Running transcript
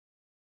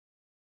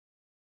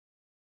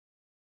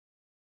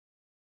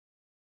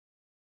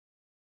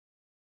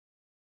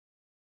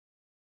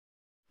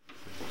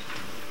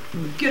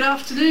Good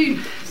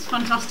afternoon. It's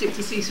fantastic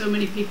to see so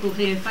many people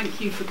here.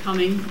 Thank you for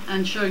coming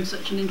and showing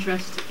such an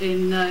interest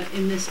in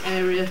this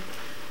area.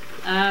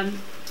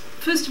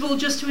 First of all,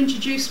 just to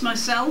introduce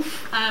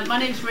myself, my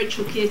name is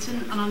Rachel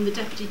Kearton and I'm the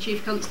Deputy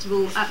Chief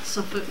Constable at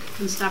Suffolk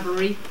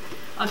Constabulary.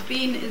 I've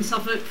been in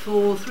Suffolk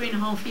for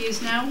 3.5 years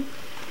now,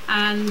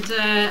 and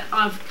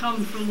I've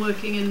come from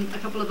working in a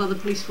couple of other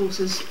police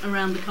forces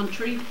around the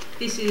country.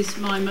 This is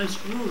my most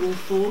rural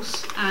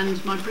force,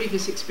 and my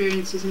previous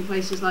experiences in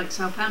places like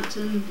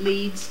Southampton,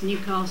 Leeds,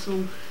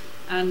 Newcastle,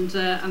 and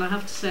I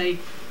have to say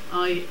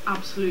I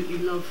absolutely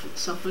love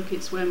Suffolk.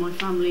 It's where my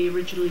family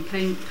originally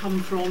come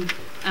from,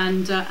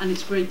 and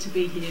it's great to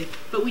be here.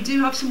 But we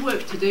do have some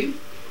work to do,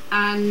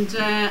 and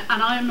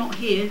I am not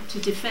here to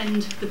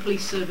defend the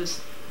police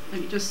service.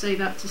 Let me just say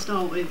that to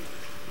start with.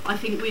 I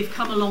think we've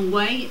come a long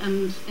way,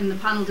 and in the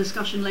panel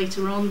discussion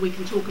later on we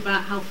can talk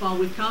about how far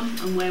we've come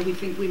and where we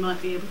think we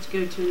might be able to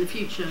go to in the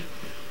future.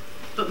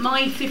 But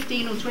my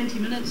 15 or 20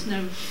 minutes,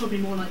 no, probably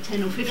more like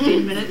 10 or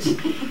 15 minutes,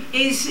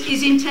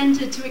 is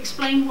intended to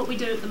explain what we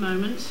do at the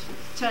moment,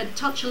 to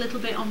touch a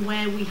little bit on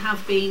where we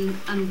have been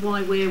and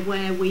why we're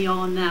where we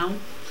are now,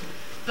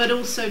 but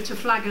also to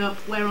flag up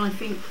where I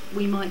think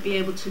we might be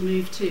able to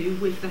move to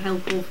with the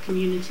help of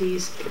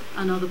communities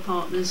and other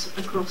partners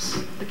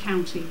across the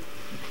county.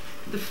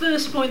 The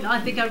first point that I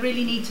think I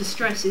really need to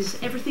stress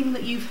is everything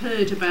that you've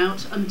heard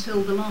about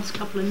until the last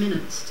couple of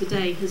minutes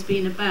today has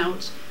been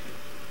about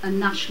a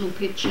national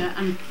picture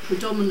and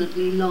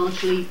predominantly,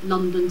 largely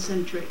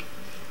London-centric.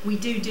 We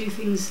do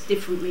things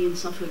differently in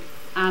Suffolk,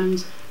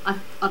 and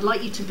I'd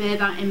like you to bear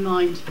that in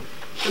mind.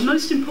 The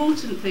most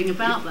important thing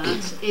about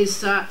that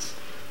is that,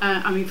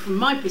 I mean, from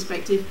my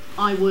perspective,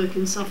 I work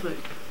in Suffolk.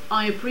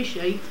 I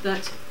appreciate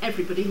that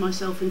everybody,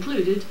 myself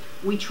included,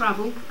 we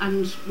travel,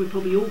 and we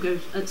probably all go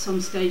at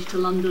some stage to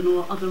London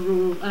or other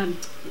rural,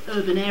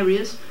 urban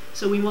areas,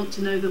 so we want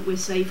to know that we're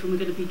safe and we're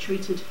going to be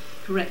treated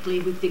correctly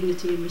with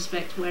dignity and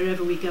respect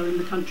wherever we go in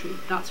the country.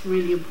 That's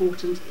really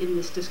important in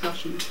this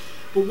discussion.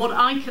 But what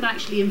I can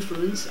actually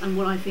influence, and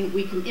what I think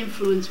we can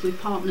influence with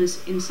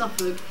partners in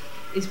Suffolk,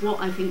 is what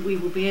I think we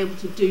will be able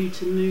to do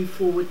to move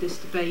forward this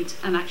debate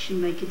and actually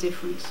make a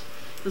difference.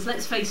 Because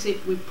let's face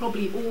it, we've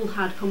probably all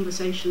had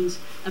conversations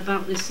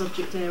about this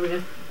subject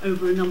area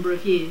over a number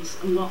of years,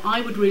 and what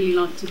I would really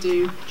like to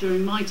do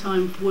during my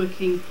time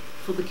working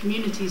for the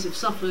communities of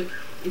Suffolk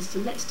is to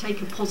let's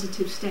take a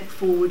positive step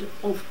forward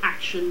of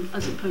action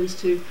as opposed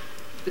to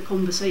the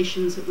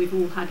conversations that we've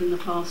all had in the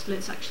past.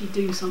 Let's actually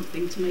do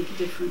something to make a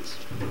difference.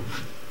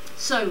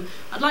 So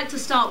I'd like to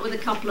start with a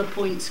couple of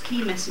points,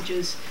 key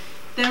messages.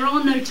 There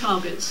are no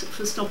targets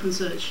for stop and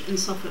search in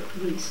Suffolk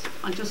Police.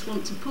 I just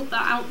want to put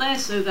that out there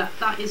so that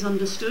that is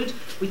understood.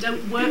 We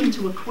don't work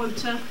to a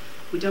quota,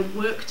 we don't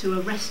work to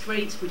arrest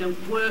rates, we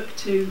don't work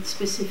to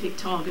specific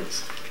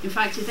targets. In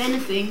fact, if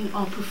anything,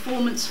 our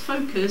performance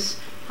focus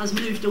has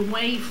moved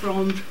away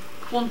from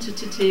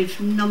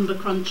quantitative number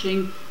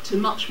crunching to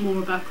much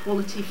more about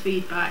quality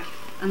feedback,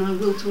 and I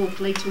will talk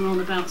later on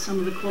about some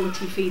of the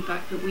quality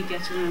feedback that we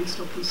get around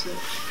stop and search.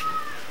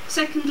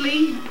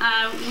 Secondly,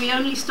 we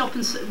only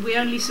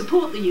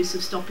support the use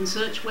of stop and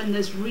search when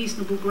there's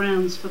reasonable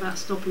grounds for that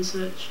stop and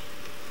search.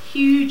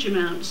 Huge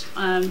amount,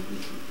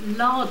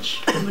 large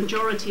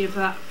majority of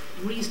that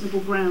reasonable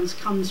grounds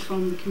comes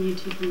from the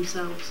community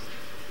themselves.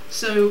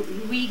 So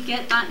we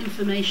get that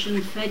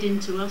information fed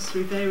into us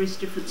through various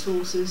different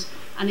sources,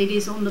 and it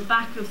is on the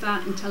back of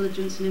that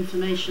intelligence and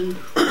information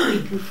that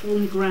we can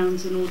form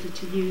grounds in order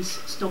to use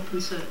stop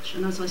and search.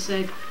 And as I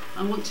said,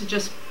 I want to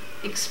just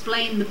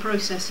explain the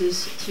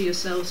processes to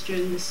yourselves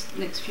during this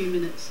next few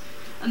minutes.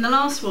 And the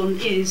last one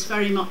is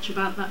very much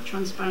about that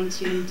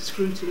transparency and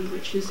scrutiny,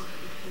 which is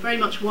very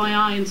much why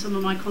I and some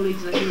of my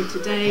colleagues are here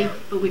today,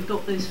 but we've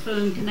got those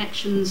firm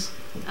connections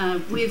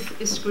with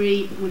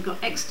ISCRE, we've got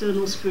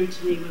external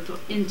scrutiny, we've got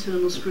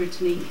internal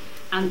scrutiny,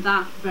 and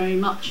that very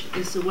much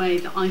is the way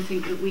that I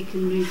think that we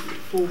can move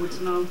forward,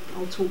 and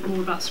I'll talk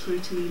more about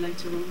scrutiny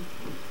later on.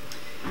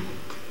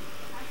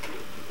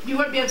 You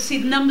won't be able to see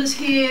the numbers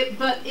here,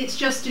 but it's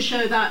just to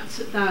show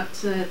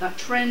that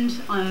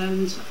trend,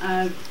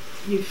 and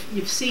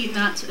you've seen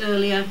that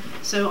earlier,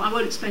 so I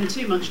won't spend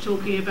too much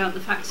talking about the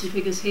facts and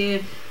figures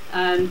here.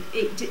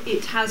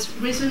 It has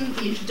risen.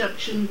 The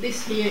introduction,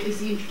 this here is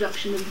the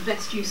introduction of the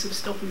best use of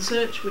stop and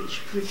search, which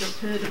we've just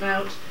heard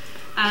about,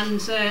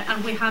 and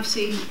we have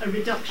seen a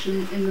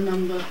reduction in the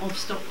number of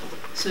stop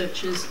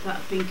searches that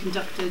have been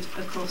conducted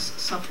across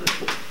Suffolk.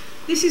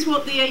 This is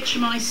what the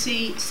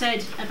HMIC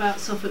said about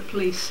Suffolk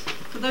Police.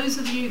 For those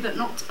of you that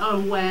are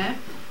aware,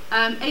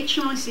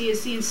 HMIC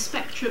is the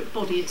inspectorate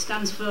body. It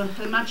stands for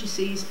Her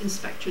Majesty's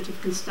Inspectorate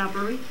of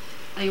Constabulary.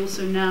 They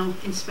also now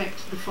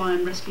inspect the Fire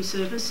and Rescue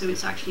Service, so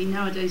it's actually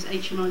nowadays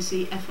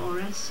HMIC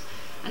FRS,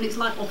 and it's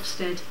like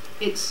Ofsted.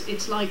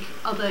 It's like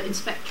other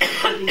inspectorate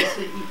bodies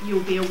that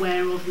you'll be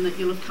aware of and that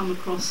you'll have come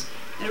across.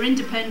 They're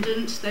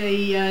independent.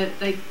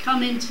 They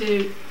come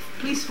into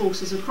police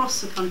forces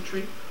across the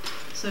country.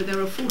 So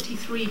there are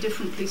 43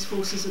 different police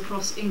forces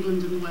across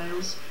England and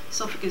Wales.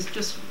 Suffolk is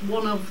just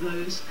one of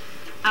those.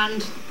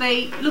 and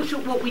they looked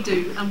at what we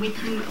do, and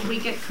we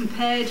get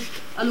compared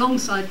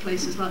alongside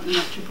places like the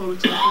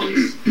Metropolitan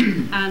Police,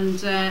 and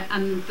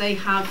they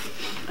have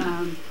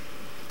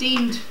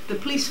deemed the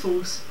police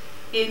force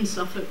in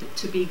Suffolk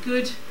to be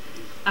good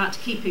at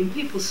keeping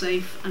people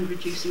safe and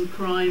reducing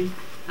crime.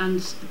 And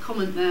the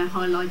comment there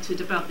highlighted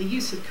about the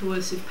use of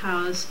coercive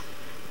powers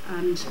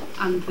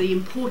and the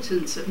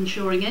importance of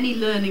ensuring any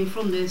learning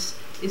from this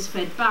is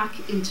fed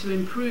back into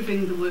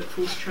improving the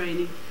workforce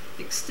training.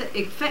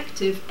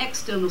 Effective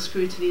external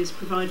scrutiny is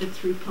provided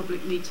through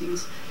public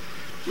meetings.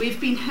 We've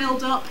been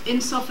held up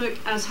in Suffolk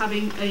as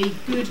having a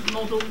good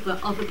model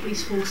that other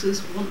police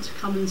forces want to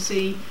come and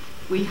see.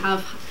 We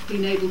have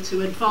been able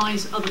to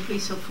advise other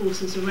police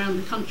forces around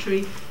the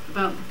country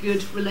about the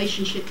good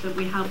relationship that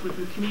we have with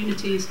the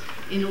communities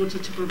in order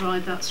to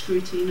provide that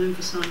scrutiny and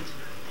oversight.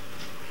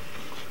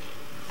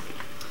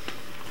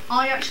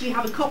 I actually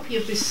have a copy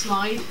of this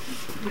slide,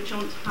 which I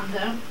want to hand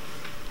out,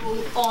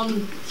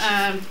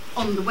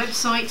 on the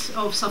website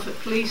of Suffolk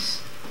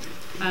Police,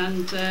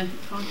 and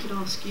if I could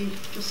ask you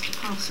just to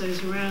pass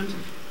those around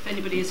if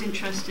anybody is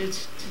interested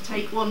to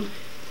take one.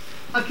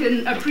 I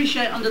can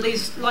appreciate under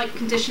these light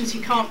conditions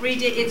you can't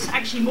read it. It's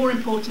actually more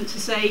important to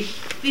say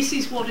this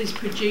is what is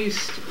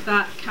produced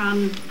that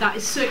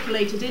is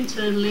circulated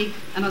internally,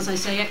 and as I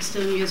say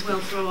externally as well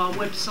through our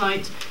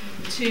website,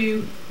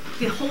 to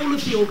the whole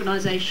of the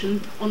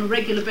organisation on a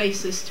regular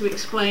basis to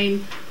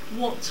explain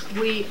what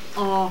we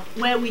are,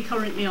 where we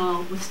currently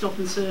are with stop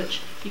and search.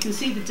 You can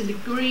see the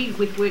degree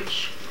with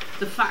which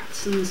the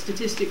facts and the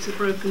statistics are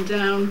broken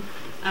down.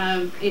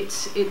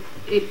 It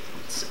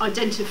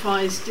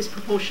identifies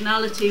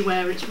disproportionality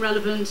where it's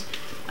relevant,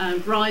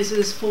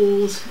 rises,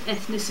 falls,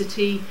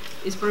 ethnicity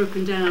is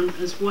broken down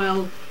as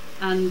well,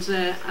 and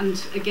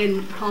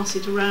again pass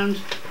it around.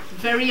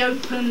 Very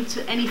open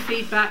to any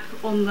feedback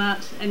on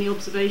that, any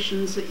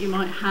observations that you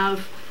might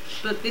have,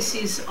 but this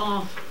is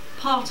our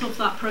part of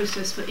that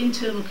process for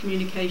internal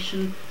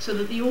communication so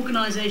that the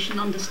organisation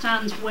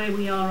understands where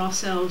we are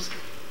ourselves.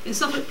 In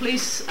Suffolk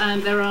Police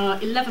there are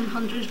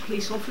 1,100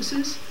 police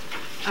officers,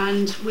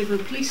 and with the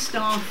police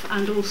staff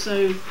and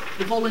also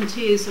the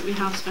volunteers that we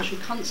have, special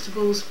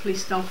constables,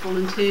 police staff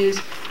volunteers,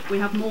 we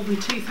have more than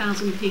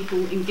 2,000 people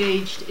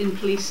engaged in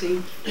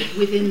policing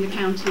within the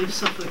county of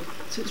Suffolk.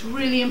 So it's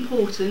really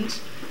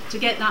important to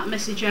get that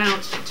message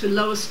out to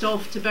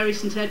Lowestoft, to Bury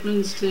St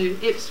Edmunds, to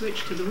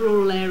Ipswich, to the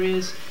rural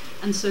areas,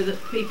 and so that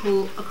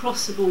people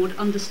across the board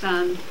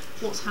understand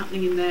what's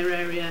happening in their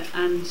area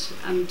and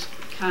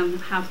can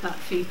have that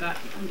feedback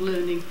and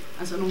learning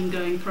as an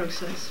ongoing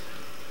process.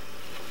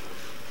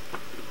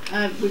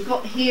 We've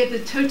got here the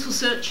total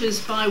searches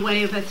by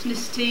way of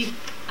ethnicity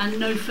and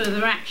no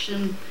further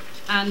action,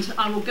 and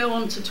I will go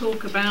on to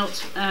talk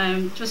about,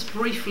 just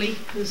briefly,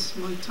 because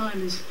my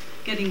time is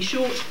getting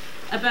short,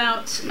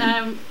 about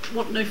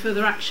what no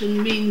further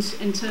action means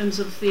in terms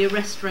of the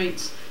arrest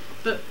rates.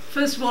 But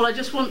first of all, I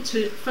just want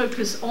to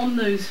focus on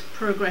those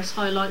progress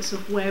highlights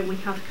of where we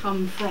have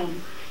come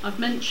from. I've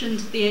mentioned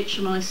the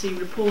HMIC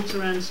report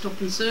around stop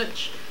and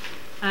search,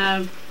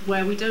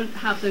 where we don't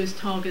have those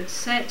targets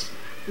set.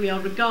 We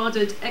are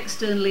regarded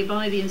externally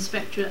by the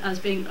inspectorate as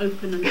being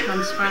open and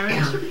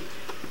transparent.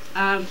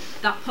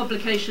 That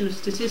publication of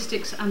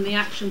statistics and the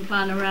action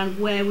plan around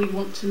where we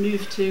want to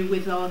move to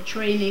with our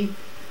training.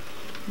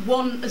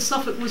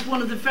 Suffolk was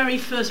one of the very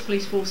first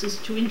police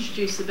forces to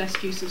introduce the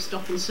best use of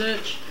stop and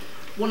search.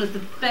 One of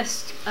the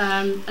best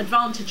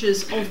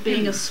advantages of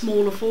being a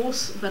smaller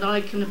force that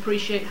I can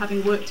appreciate,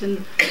 having worked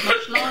in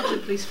much larger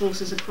police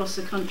forces across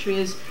the country,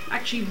 is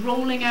actually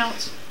rolling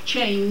out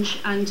change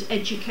and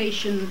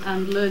education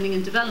and learning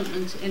and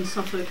development in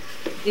Suffolk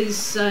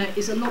is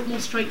a lot more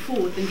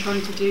straightforward than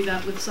trying to do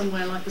that with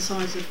somewhere like the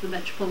size of the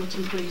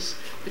Metropolitan Police.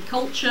 The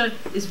culture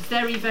is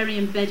very, very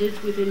embedded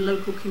within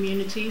local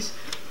communities.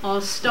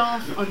 Our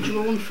staff are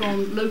drawn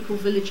from local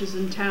villages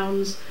and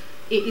towns.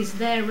 It is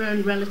their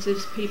own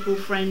relatives, people,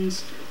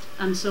 friends,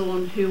 and so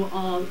on, who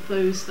are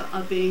those that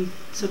are being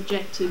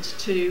subjected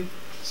to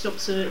stop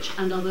search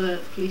and other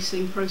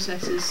policing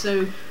processes.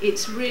 So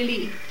it's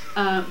really,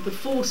 the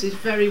force is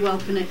very well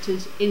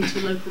connected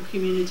into local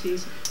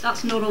communities.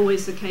 That's not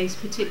always the case,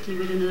 particularly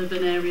within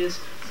urban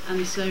areas,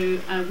 and so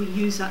we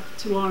use that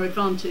to our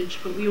advantage,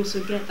 but we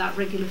also get that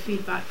regular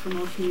feedback from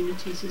our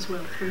communities as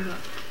well through that.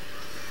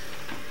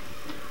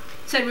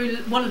 So we're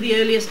one of the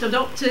earliest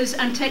adopters,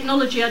 and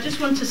technology. I just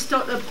want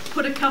to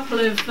put a couple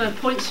of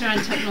points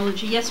around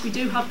technology. Yes, we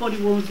do have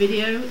body-worn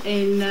video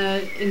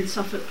in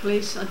Suffolk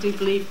Police. I do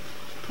believe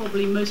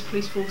probably most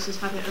police forces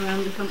have it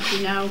around the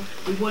country now.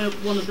 We were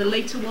one of the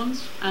later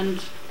ones, and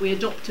we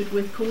adopted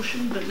with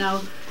caution, but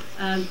now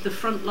the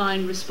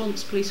frontline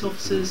response police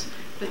officers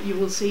that you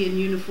will see in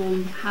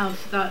uniform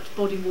have that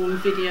body-worn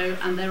video,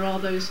 and there are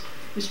those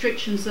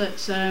restrictions that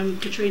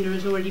Katrina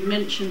has already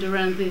mentioned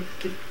around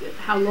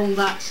how long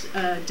that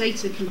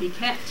data can be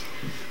kept.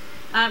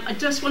 I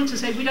just want to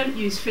say we don't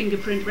use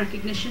fingerprint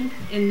recognition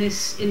in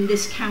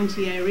this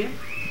county area,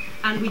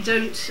 and we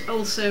don't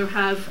also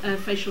have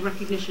facial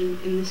recognition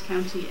in this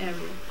county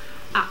area.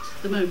 at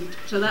the moment.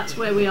 So that's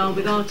where we are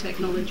with our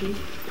technology.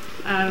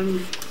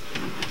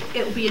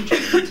 It'll be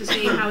interesting to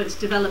see how it's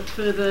developed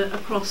further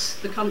across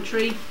the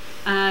country.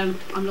 I'm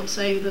not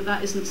saying that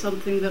that isn't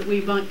something that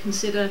we might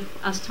consider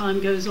as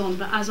time goes on,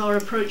 but as our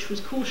approach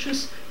was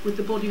cautious with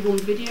the body-worn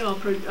video, our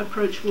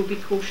approach will be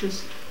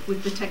cautious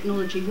with the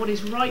technology. What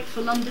is right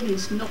for London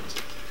is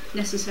not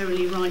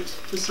necessarily right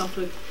for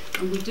Suffolk,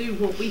 and we do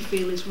what we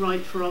feel is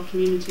right for our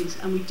communities,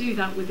 and we do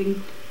that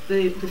within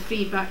the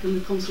feedback and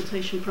the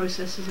consultation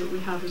processes that we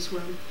have as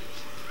well.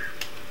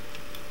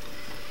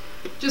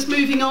 Just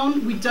moving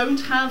on, we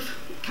don't have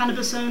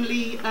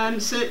cannabis-only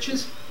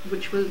searches,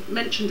 which were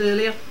mentioned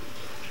earlier.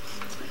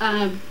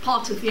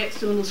 Part of the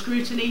external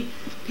scrutiny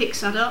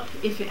picks that up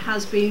if it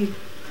has been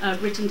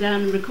written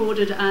down and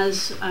recorded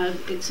as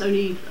it's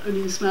only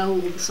the smell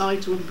or the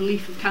sight or the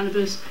belief of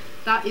cannabis.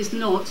 That is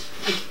not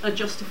a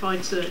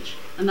justified search,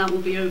 and that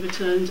will be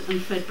overturned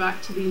and fed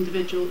back to the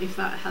individual if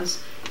that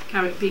has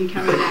been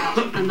carried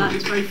out, and that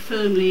is very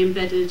firmly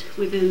embedded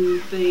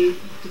within the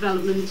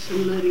development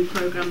and learning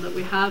programme that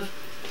we have.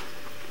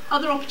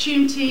 Other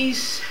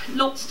opportunities,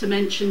 lots to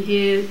mention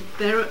here,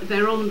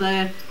 they're on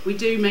there. We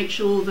do make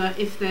sure that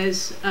if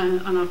there's,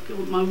 and I've got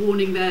my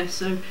warning there,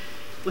 so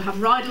we'll have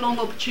ride-along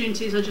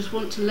opportunities. I just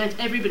want to let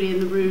everybody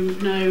in the room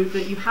know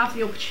that you have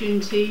the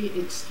opportunity,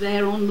 it's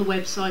there on the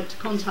website, to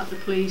contact the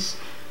police,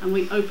 and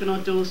we open our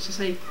doors to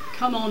say,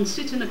 come on,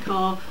 sit in a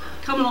car,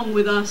 come along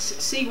with us,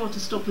 see what a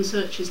stop and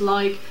search is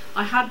like.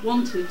 I had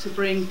wanted to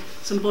bring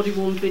some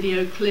body-worn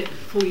video clip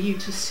for you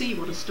to see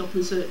what a stop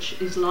and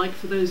search is like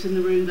for those in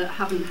the room that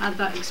haven't had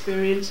that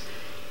experience.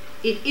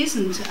 It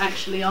isn't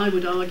actually, I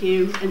would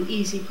argue, an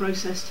easy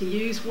process to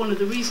use. One of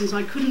the reasons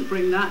I couldn't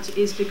bring that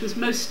is because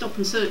most stop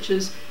and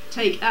searches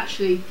take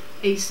actually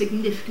a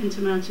significant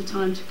amount of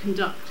time to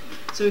conduct.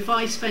 So if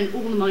I spent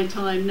all of my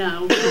time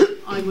now,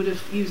 I would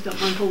have used up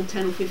my whole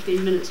 10 or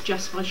 15 minutes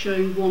just by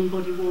showing one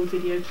body-worn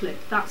video clip.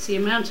 That's the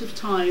amount of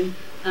time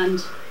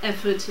and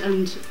effort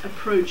and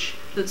approach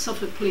that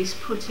Suffolk Police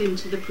put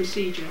into the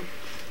procedure.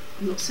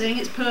 I'm not saying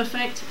it's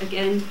perfect.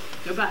 Again,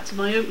 go back to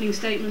my opening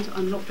statement.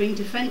 I'm not being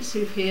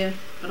defensive here,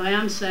 but I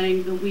am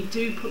saying that we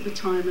do put the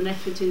time and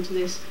effort into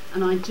this,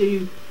 and I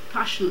do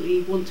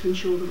passionately want to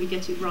ensure that we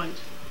get it right.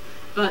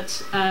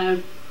 But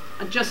I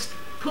just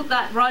put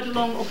that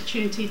ride-along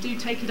opportunity, do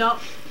take it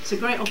up. It's a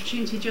great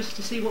opportunity just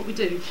to see what we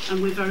do,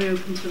 and we're very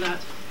open to that.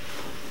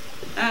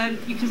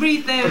 You can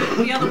read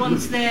the other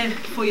ones there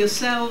for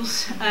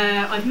yourselves.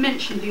 I've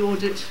mentioned the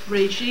audit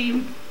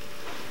regime.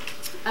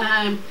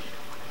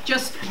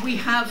 We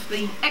have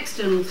the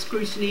external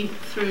scrutiny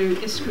through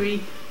ISCRE,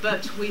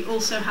 but we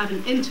also have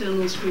an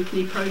internal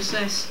scrutiny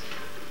process.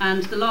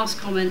 And the last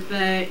comment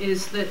there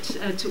is that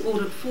to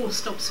audit 4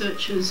 stop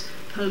searches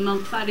per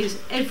month, that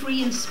is,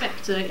 every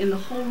inspector in the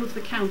whole of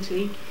the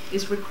county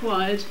is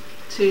required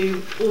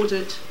to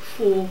audit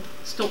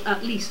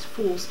at least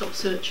 4 stop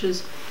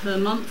searches per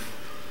month,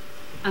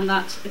 and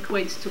that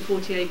equates to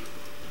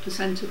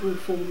 48% of all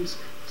forms.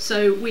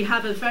 So we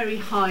have a very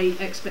high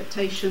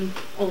expectation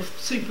of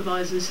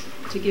supervisors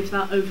to give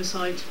that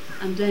oversight,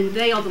 and then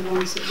they are the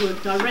ones that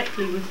work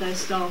directly with their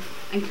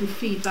staff and can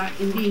feed back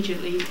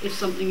immediately if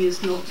something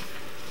is not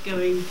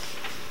going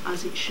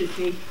as it should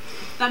be.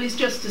 That is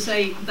just to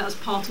say that's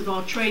part of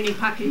our training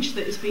package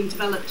that is being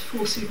developed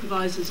for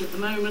supervisors at the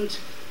moment.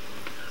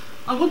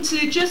 I want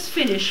to just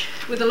finish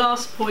with the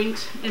last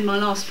point in my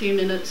last few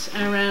minutes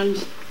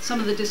around some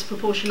of the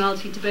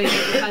disproportionality debate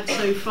that we've had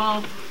so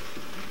far.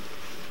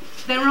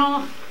 There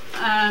are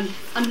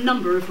a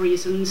number of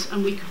reasons,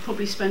 and we could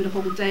probably spend a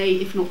whole day,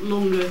 if not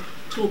longer,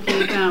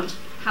 talking about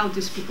how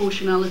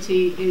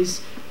disproportionality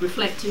is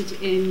reflected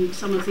in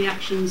some of the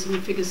actions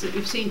and figures that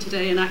we've seen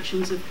today and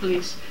actions of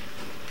police.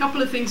 A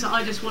couple of things that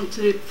I just want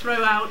to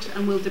throw out,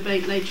 and we'll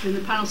debate later in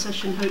the panel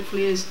session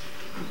hopefully, is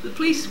the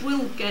police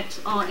will get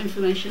our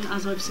information,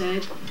 as I've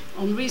said,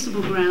 on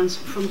reasonable grounds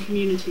from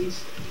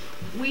communities.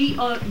 We're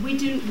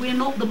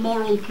not the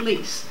moral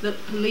police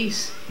that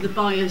police the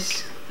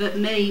bias that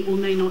may or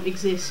may not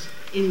exist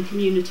in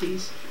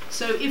communities.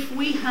 So if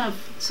we have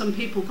some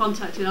people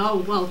contacted, oh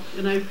well,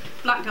 you know,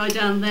 black guy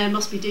down there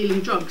must be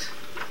dealing drugs.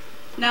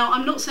 Now,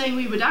 I'm not saying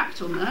we would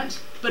act on that,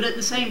 but at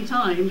the same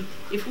time,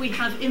 if we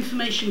have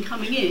information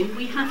coming in,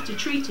 we have to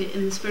treat it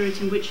in the spirit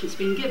in which it's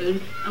been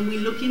given, and we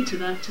look into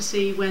that to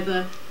see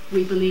whether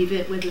we believe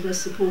it, whether there's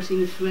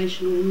supporting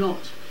information or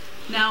not.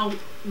 Now,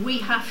 we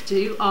have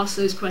to ask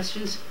those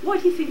questions. Why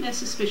do you think they're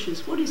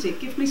suspicious? What is it?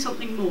 Give me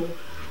something more.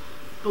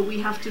 But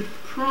we have to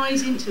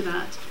prise into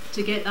that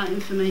to get that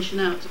information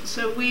out.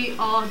 So we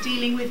are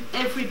dealing with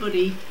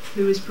everybody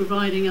who is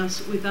providing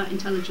us with that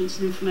intelligence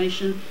and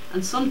information,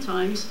 and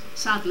sometimes,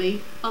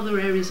 sadly, other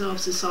areas of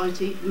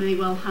society may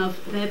well have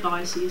their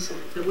biases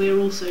that we're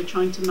also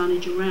trying to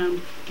manage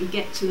around and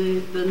get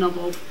to the nub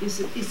of, is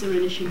there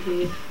an issue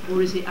here,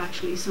 or is it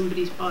actually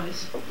somebody's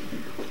bias?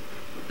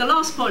 The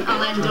last point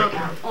I'll end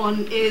up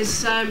on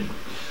is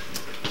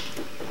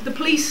The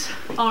police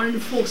are an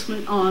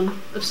enforcement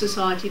arm of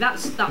society.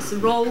 That's the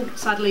role.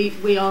 Sadly,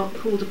 we are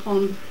called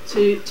upon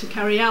to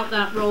carry out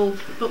that role,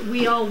 but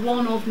we are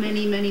one of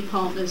many, many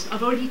partners.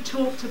 I've already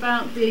talked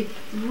about the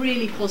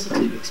really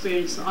positive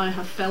experience that I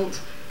have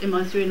felt in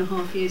my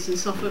 3.5 years in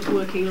Suffolk,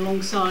 working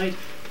alongside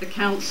the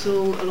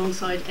council,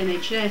 alongside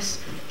NHS,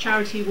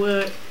 charity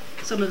work,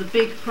 some of the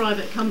big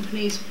private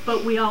companies,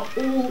 but we are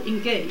all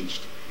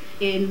engaged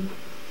in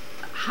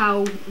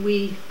how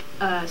we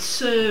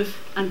serve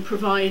and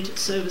provide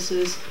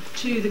services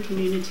to the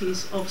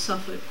communities of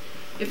Suffolk.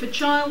 If a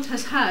child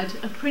has had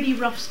a pretty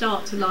rough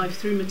start to life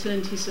through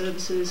maternity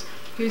services,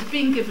 who's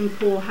been given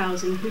poor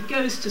housing, who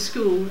goes to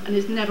school and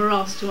is never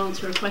asked to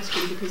answer a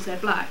question because they're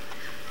black,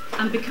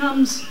 and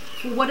becomes,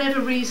 for whatever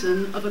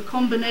reason, of a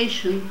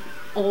combination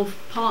of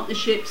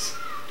partnerships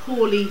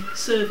poorly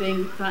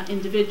serving that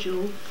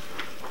individual,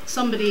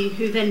 somebody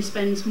who then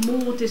spends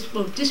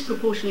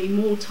disproportionately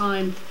more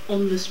time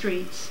on the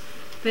streets,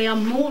 they are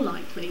more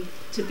likely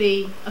to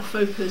be a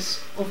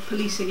focus of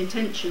policing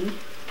attention,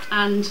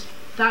 and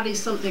that is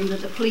something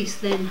that the police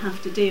then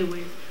have to deal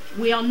with.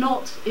 We are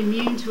not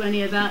immune to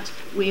any of that.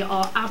 We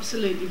are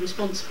absolutely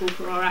responsible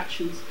for our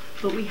actions,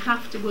 but we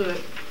have to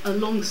work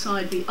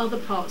alongside the other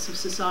parts of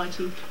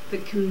society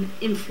that can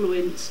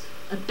influence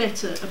a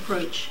better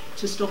approach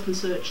to stop and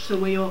search, so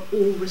we are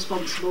all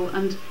responsible.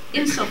 And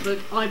in Suffolk,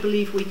 I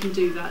believe we can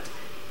do that.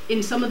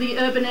 In some of the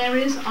urban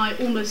areas, I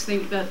almost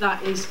think that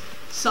that is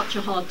such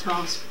a hard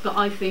task, but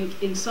I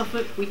think in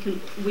Suffolk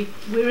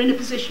we're in a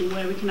position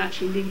where we can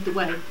actually lead the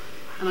way.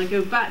 And I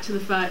go back to the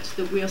fact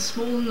that we are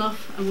small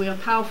enough and we are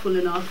powerful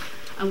enough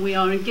and we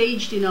are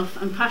engaged enough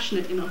and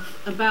passionate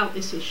enough about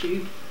this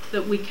issue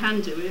that we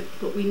can do it,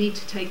 but we need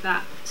to take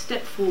that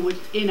step forward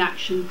in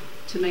action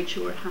to make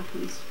sure it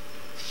happens.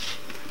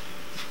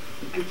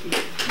 Thank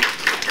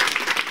you.